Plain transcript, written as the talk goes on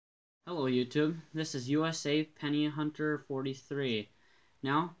Hello YouTube, this is USA Penny Hunter 43.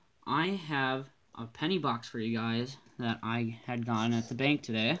 Now, I have a penny box for you guys that I had gotten at the bank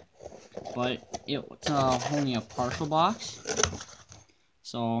today, but it's only a partial box,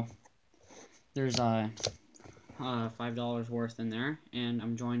 so there's $5 worth in there, and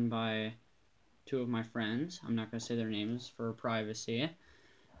I'm joined by two of my friends. I'm not going to say their names for privacy,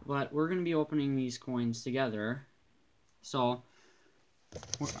 but we're going to be opening these coins together. So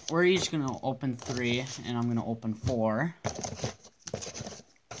we're each going to open 3, and I'm going to open 4.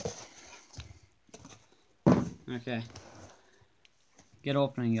 Okay. Get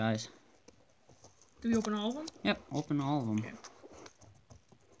opening, guys. Do we open all of them? Yep, open all of them. Okay.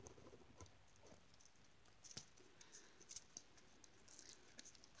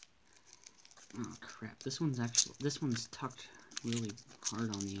 Oh crap, this one's tucked really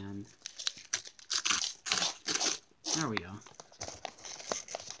hard on the end. There we go.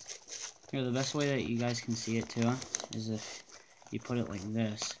 Here, the best way that you guys can see it too is if you put it like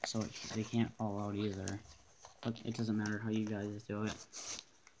this, so they can't fall out either. But it doesn't matter how you guys do it.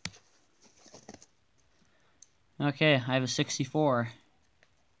 Okay, I have a 64.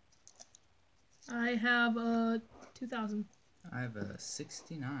 I have a 2000. I have a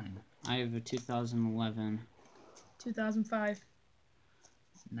 69. I have a 2011. 2005.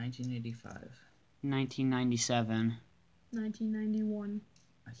 1985. 1997. 1991.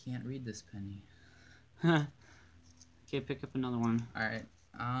 I can't read this penny. Okay, pick up another one. Alright,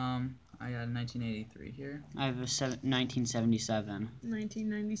 I got a 1983 here. I have a 1977.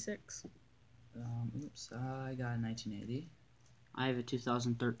 1996. I got a 1980. I have a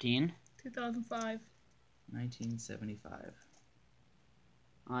 2013. 2005. 1975.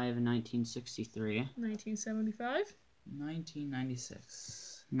 I have a 1963. 1975.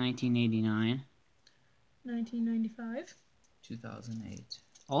 1996. 1989. 1995. 2008.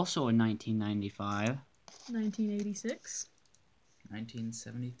 Also a 1995. 1986.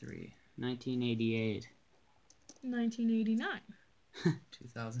 1973. 1988. 1989.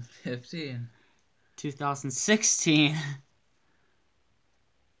 2015. 2016.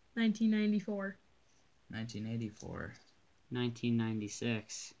 1994. 1984.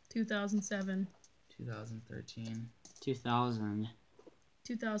 1996. 2007. 2013. 2000.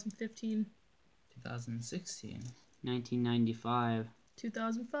 2015. 2016. 1995.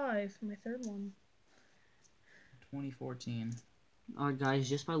 2005. My third one. 2014. Guys,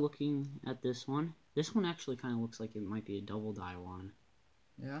 just by looking at this one actually kind of looks like it might be a double die one.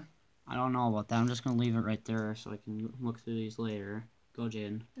 Yeah? I don't know about that. I'm just going to leave it right there so I can look through these later. Go,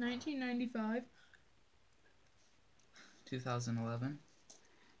 Jaden. 1995. 2011.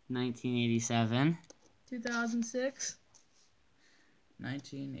 1987. 2006.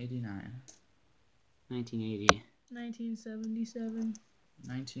 1989. 1980. 1977.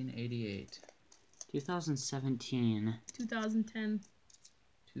 1988. 2017. 2010.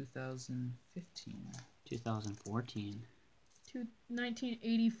 2015. 2014.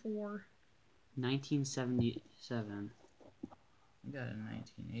 1984. 1977. We got a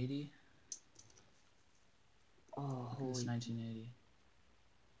 1980. Oh, It's holy. 1980.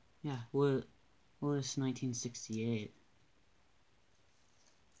 Yeah, what is 1968?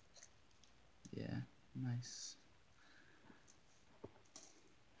 Yeah, nice.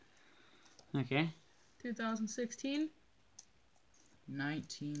 Okay. 2016.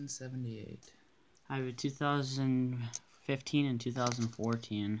 1978. I have a 2015 and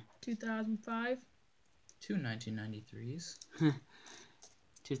 2014. 2005. 2 1993s.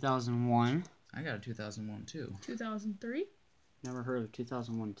 2001. I got a 2001 too. 2003. Never heard of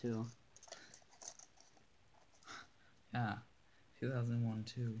 2001 too. Yeah, 2001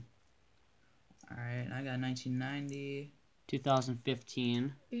 too. Alright, I got 1990.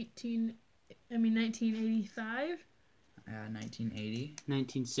 2015. 1985. I got 1980.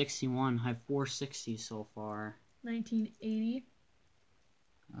 1961. I have 4 60s so far. 1980.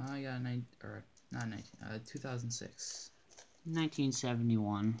 I got 2006.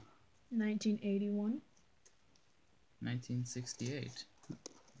 1971. 1981. 1968.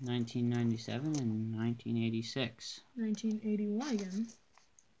 1997 and 1986. 1981 again.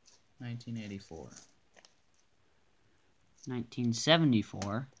 1984.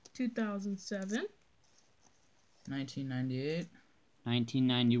 1974. 2007. 1998.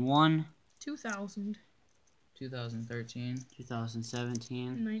 1991. 2000. 2013.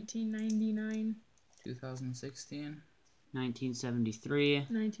 2017. 1999. 2016. 1973.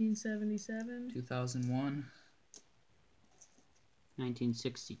 1977. 2001.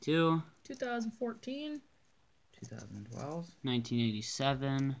 1962. 2014. 2012.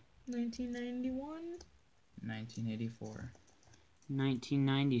 1987. 1991. 1984.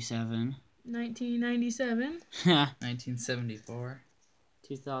 1997. 1997. 1974.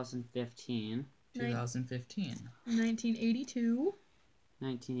 2015. 2015. 1982.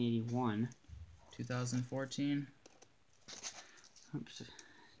 1981. 2014. Oops.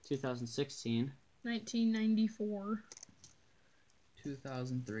 2016. 1994.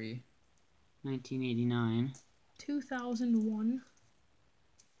 2003. 1989. 2001.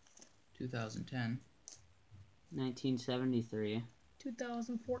 2010. 1973.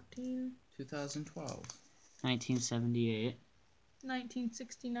 2014. 2012. 1978.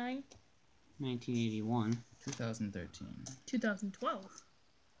 1969. 1981. 2013. 2012.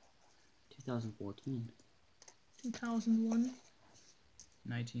 2014. 2001.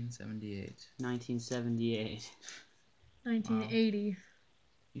 1978. 1978. 1980.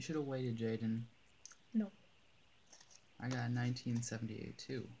 You should have waited, Jaden. No. I got 1978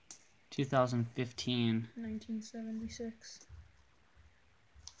 too. 2015. 1976.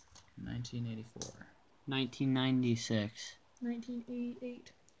 1984. 1996.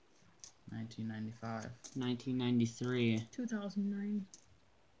 1988. 1995. 1993. 2009.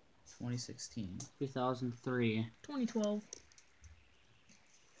 2016. 2003. 2012.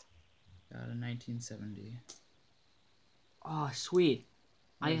 Got a 1970. Oh, sweet.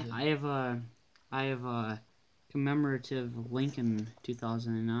 What is it? I have a commemorative Lincoln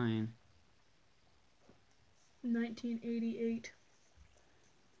 2009. 1988.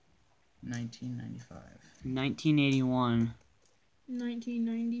 1995. 1981.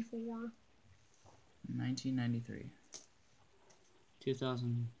 1994. 1993.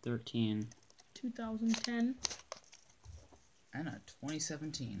 2013. 2010. And a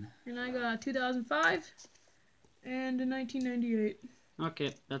 2017. And I got 2005 and a 1998.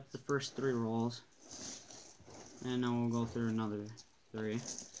 Okay, that's the first 3 rolls. And now we'll go through another 3.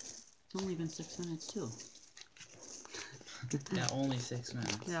 It's only been 6 minutes too. Yeah, only 6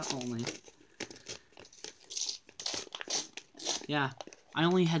 minutes. Yeah, only. Yeah, I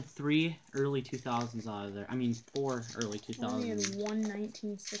only had 3 early 2000s out of there. I mean, 4 early Only in 2000s. one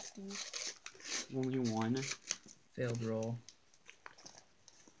 1960s. Only 1. Failed roll.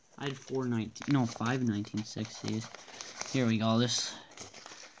 I had 5 1960s. Here we go, this.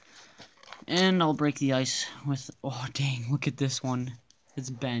 And I'll break the ice with, oh dang, look at this one.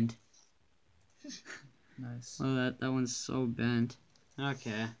 It's bent. Nice. Oh, that one's so bent.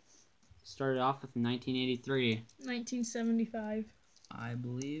 Okay. Started off with 1983. 1975. I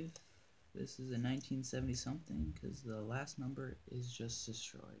believe this is a 1970 something because the last number is just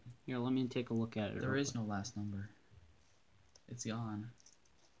destroyed. Here, let me take a look at it. There is no last number. It's gone.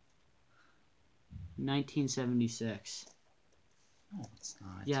 1976. No, it's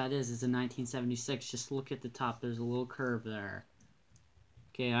not. Yeah, it is. It's a 1976. Just look at the top. There's a little curve there.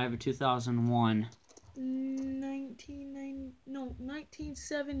 Okay, I have a 2001.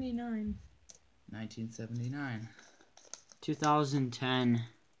 1979. 1979. 2010.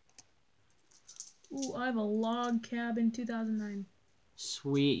 Ooh, I have a log cabin 2009.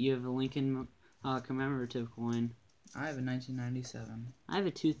 Sweet, you have a Lincoln commemorative coin. I have a 1997. I have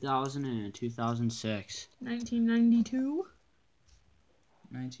a 2000 and a 2006. 1992.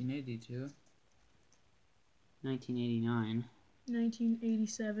 1982. 1989.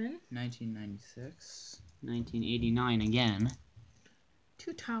 1987. 1996. 1989 again.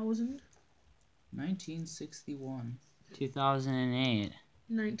 2000. 1961. 2008.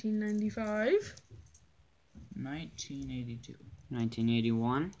 1995. 1982.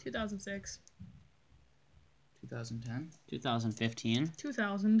 1981. 2006. 2010. 2015.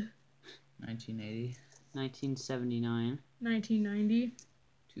 2000. 1980. 1979. 1990.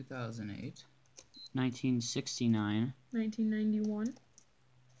 2008. 1969. 1991.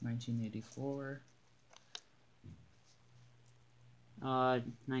 1984.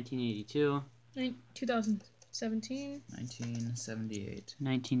 1982. 2017. 1978.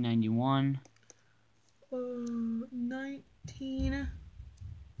 1991. 19.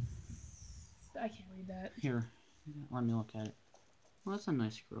 I can't read that. Here, let me look at it. Well, that's a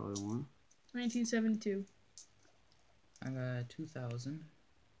nice scroll one. 1972. I got 2000.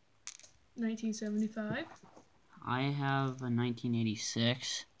 1975. I have a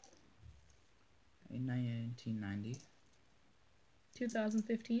 1986. A 1990.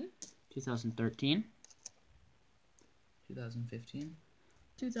 2015. 2013. 2015.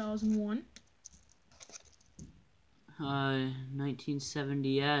 2001.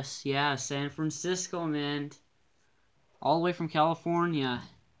 1970s. Yeah, San Francisco, man. All the way from California.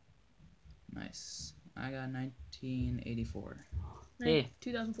 Nice. I got 1984. Hey.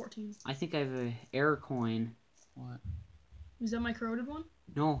 2014. I think I have a air coin. What? Is that my corroded one?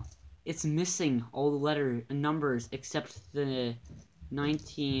 No, it's missing all the numbers except the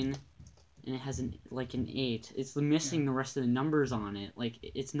 19, and it has an 8. It's missing the rest of the numbers on it. Like,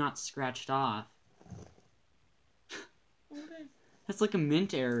 it's not scratched off. Okay. That's like a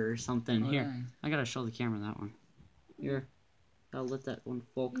mint error or something. Here, dang. I gotta show the camera that one. Here, I'll let that one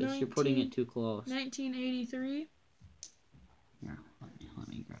focus. You're putting it too close. 1983. Here, let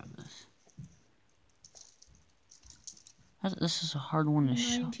me grab this. This is a hard one to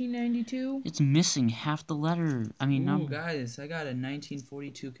show. 1992. It's missing half the letter. I mean, Ooh, number. guys, I got a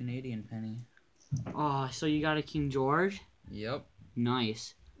 1942 Canadian penny. Oh, so you got a King George? Yep.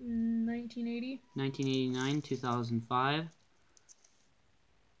 Nice. 1980. 1989, 2005.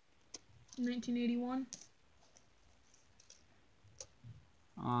 1981.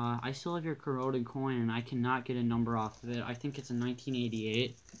 I still have your corroded coin, and I cannot get a number off of it. I think it's a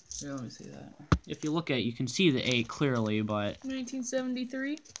 1988. Here, let me see that. If you look at it, you can see the 8 clearly, but...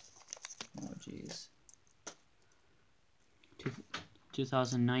 1973. Oh, jeez.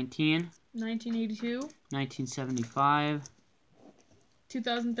 2019. 1982. 1975.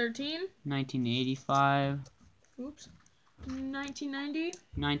 2013. 1985. Oops. 1990.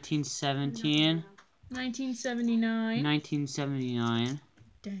 1917. 1979. 1979.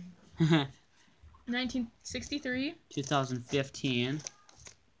 Dang. 1963. 2015.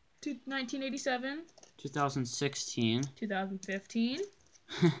 1987. 2016. 2015.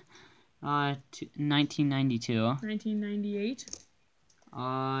 1992. 1998.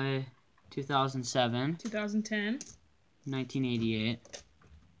 2007. 2010. 1988.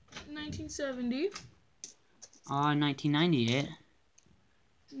 1970. 1998.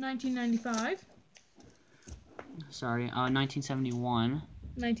 1995. Sorry, 1971.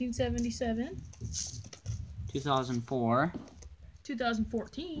 1977. 2004.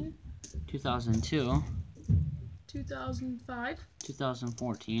 2014. 2002. 2005.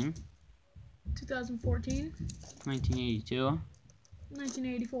 2014. 2014. 1982.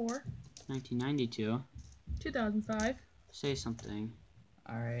 1984. 1992. 2005. Say something.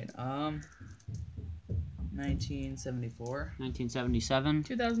 Alright, 1974. 1977.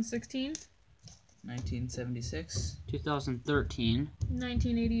 2016. 1976. 2013.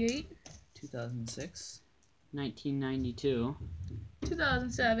 1988. 2006. 1992.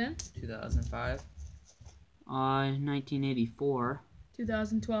 2007. 2005. 1984.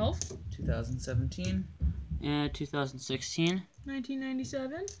 2012. 2017. And 2016.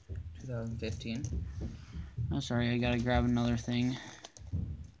 1997. 2015. Oh, sorry, I gotta grab another thing.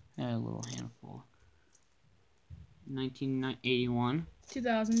 I had a little handful. 1981.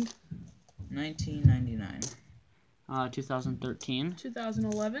 2000. 1999. 2013.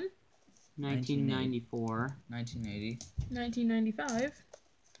 2011. 1994. 1980. 1995.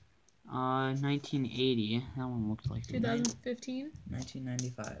 1980. That one looks like 2015.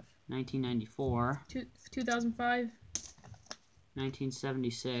 1995. 1994. 2005.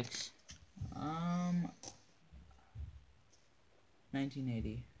 1976.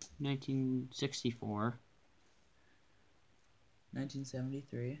 1980. 1964.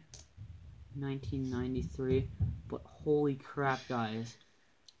 1973. 1993. But holy crap, guys.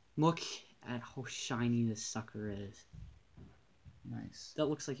 Look at how shiny this sucker is. Nice. That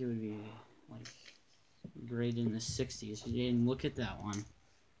looks like it would be, like, graded in the 60s. You didn't look at that one.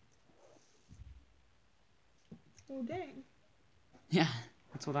 Oh, dang. Yeah,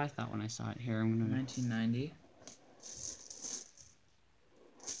 that's what I thought when I saw it. Here, I'm gonna... 1990.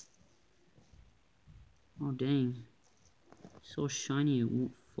 Oh, dang. So shiny it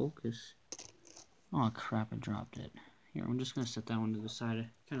won't focus. Oh, crap, I dropped it. Here, I'm just gonna set that one to the side. I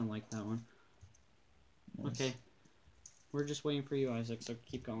kind of like that one. Nice. Okay. We're just waiting for you, Isaac, so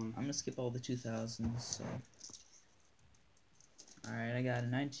keep going. I'm gonna skip all the 2000s, so. Alright, I got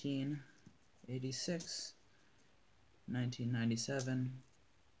 1986, 1997,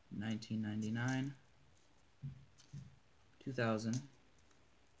 1999, 2000,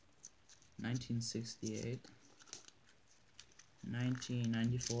 1968,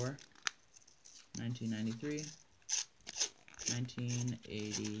 1994, 1993,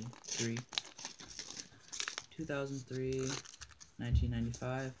 1983, 2003,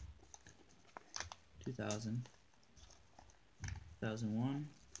 1995, 2000, 2001,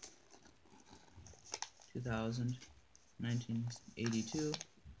 2000, 1982,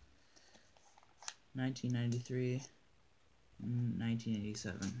 1993,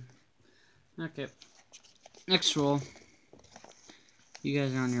 1987. Okay. Next roll. You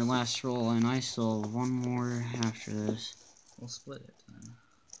guys are on your last roll, and I still have one more after this. We'll split it then.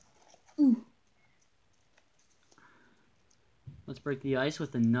 Ooh. Let's break the ice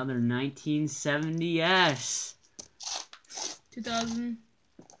with another 1970S. 2000.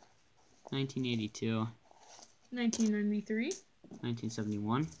 1982. 1993.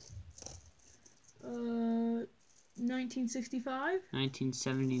 1971. 1965.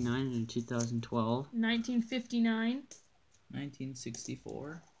 1979 and 2012. 1959.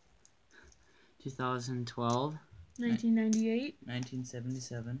 1964. 2012. 1998.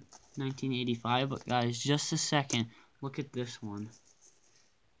 1977. 1985. But guys, just a second. Look at this one.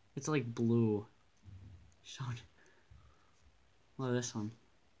 It's like blue. Look at this one.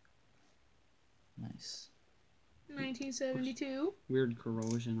 Nice. 1972. Weird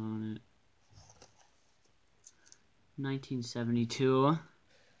corrosion on it. 1972.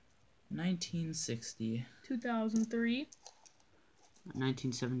 1960. 2003.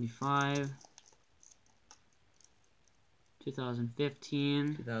 1975.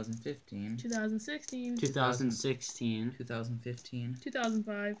 2015. 2015. 2016. 2016. 2015.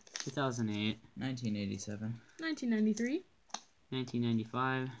 2005. 2008. 1987. 1993.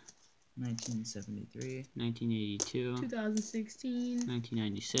 1995. 1973. 1982. 2016.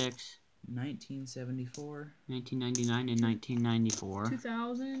 1996. 1974. 1999 and 1994.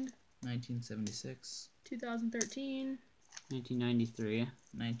 2000. 1976. 2013. 1993.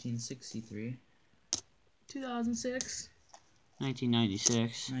 1963. 2006.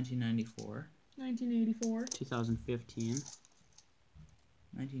 1996. 1994. 1984. 2015.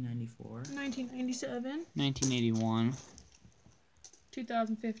 1994. 1997. 1981.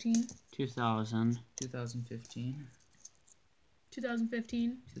 2015. 2000. 2015.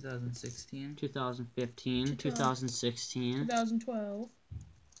 2015. 2016. 2015. 2016. 2012.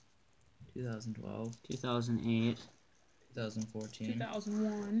 2012. 2008. 2014.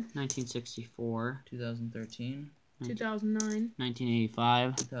 2001. 1964. 2013. 2009.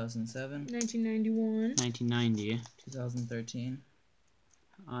 1985. 2007. 1991. 1990. 2013.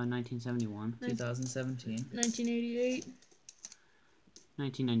 1971. 2017. 1988.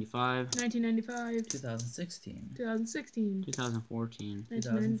 1995. 1995. 2016. 2016. 2014.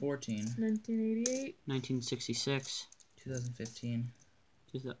 2014. 1988. 1966. 2015.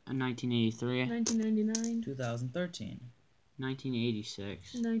 1983. 1999. 2013.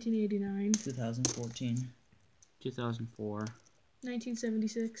 1986. 1989. 2014. 2004.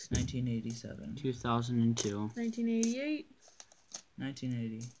 1976. 1987. 2002. 1988.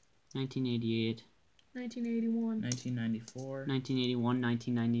 1980. 1988. 1981. 1994. 1981.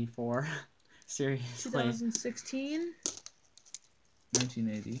 1994. Seriously. 2016.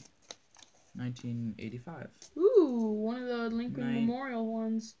 1980. 1985. Ooh, one of the Lincoln Nine. Memorial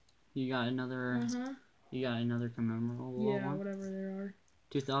ones. You got another. Uh-huh. You got another commemorable Yeah, one. whatever there are.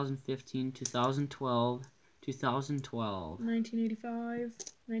 2015. 2012. 2012. 1985.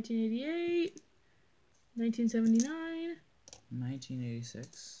 1988. 1979.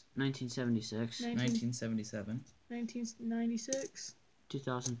 1986. 1976. 1977. 1996.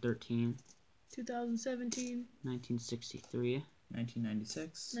 2013. 2017. 1963.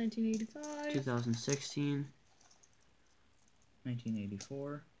 1996. 1985. 2016.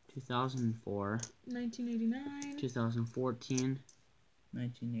 1984. 2004. 1989. 2014.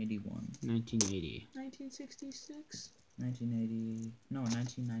 1981. 1980. 1966. 1980. No,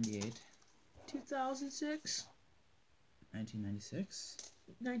 1998. 2006. 1996.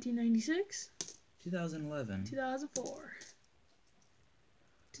 1996. 2011. 2004.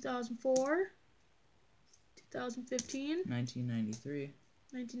 2004. 2015. 1993.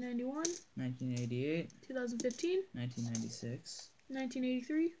 1991. 1988. 2015. 1996.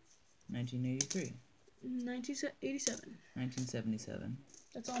 1983. 1983. 1987. 1977.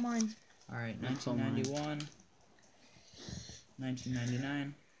 That's all mine. Alright, That's all mine. 1991.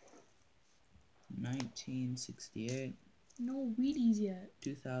 1999. 1968. No Wheaties yet.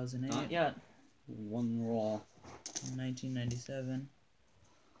 2008. Not yet. One roll. 1997.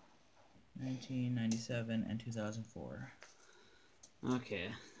 1997 and 2004.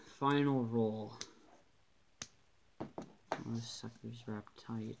 Okay. Final roll. Oh, this sucker's wrapped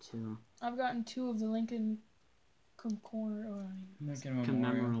tight too. I've gotten 2 of the Lincoln Commemorables.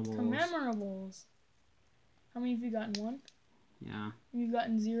 Commemorables. How many have you gotten? 1? Yeah. You've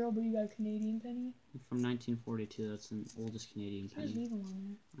gotten 0, but you got a Canadian penny? From 1942. That's the oldest Canadian Just penny leave them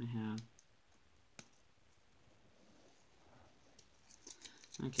on there. I have.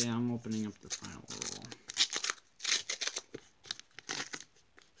 Okay, I'm opening up the final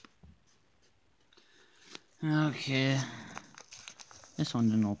roll. Okay. This one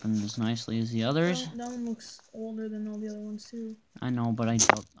didn't open as nicely as the others. That one looks older than all the other ones, too. I know, but I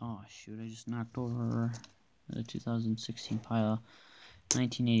doubt. Oh, shoot. I just knocked over the 2016 pile.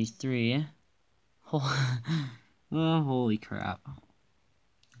 1983. Oh, holy crap.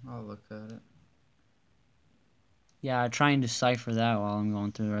 I'll look at it. Yeah, try and decipher that while I'm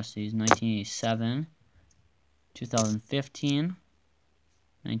going through the rest of these. 1987, 2015,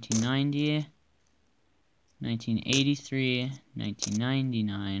 1990, 1983,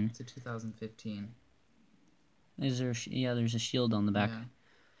 1999. It's a 2015. Is there? Yeah, there's a shield on the back. Yeah.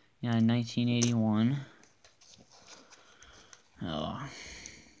 Yeah, 1981. Oh.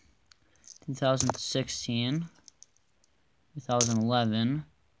 2016, 2011,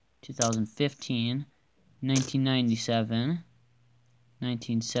 2015, 1997,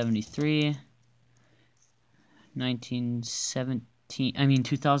 1973,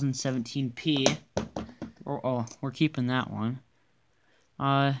 2017 P. Oh, we're keeping that one.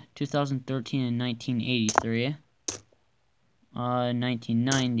 2013 and 1983.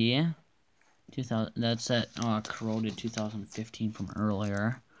 1990. 2000. That's that corroded 2015 from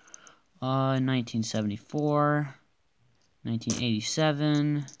earlier. 1974.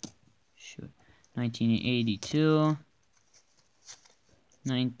 1987. Shoot. 1982.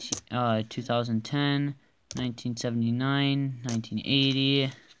 2010. 1979.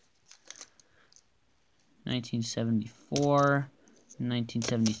 1980. 1974.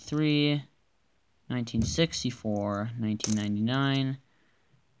 1973. 1964. 1999.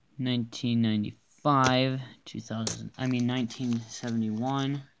 1995,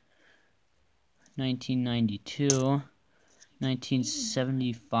 1971, 1992,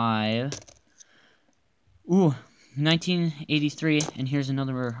 1975, 1983, and here's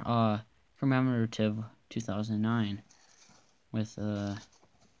another commemorative 2009 with the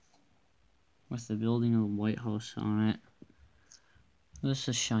building of the White House on it. This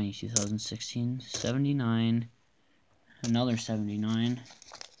is shiny 2016, 79, another 79.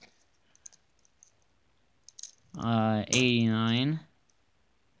 89,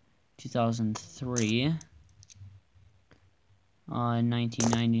 2003,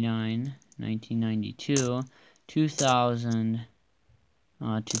 1999, 1992, 2000,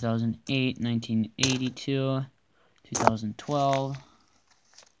 2008, 1982, 2012,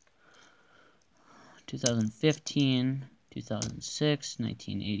 2015, 2006,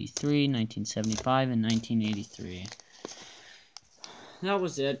 1983, 1975, and 1983. That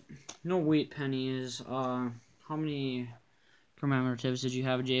was it. No wheat pennies. How many commemoratives did you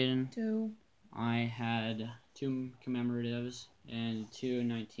have, Jaden? 2. I had 2 commemoratives and 2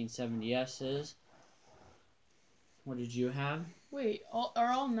 1970s. What did you have? Wait,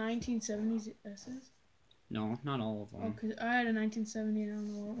 are all 1970s S's? No, not all of them. Oh, because I had a 1970 and I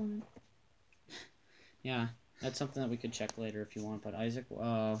don't know what one. Yeah, that's something that we could check later if you want. But Isaac,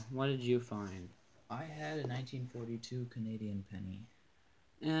 what did you find? I had a 1942 Canadian penny.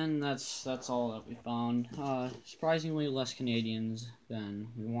 And that's all that we found. Surprisingly less Canadians than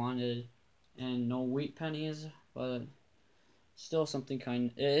we wanted, and no wheat pennies, but still something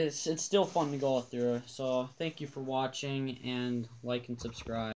it's still fun to go through. So thank you for watching, and like and subscribe.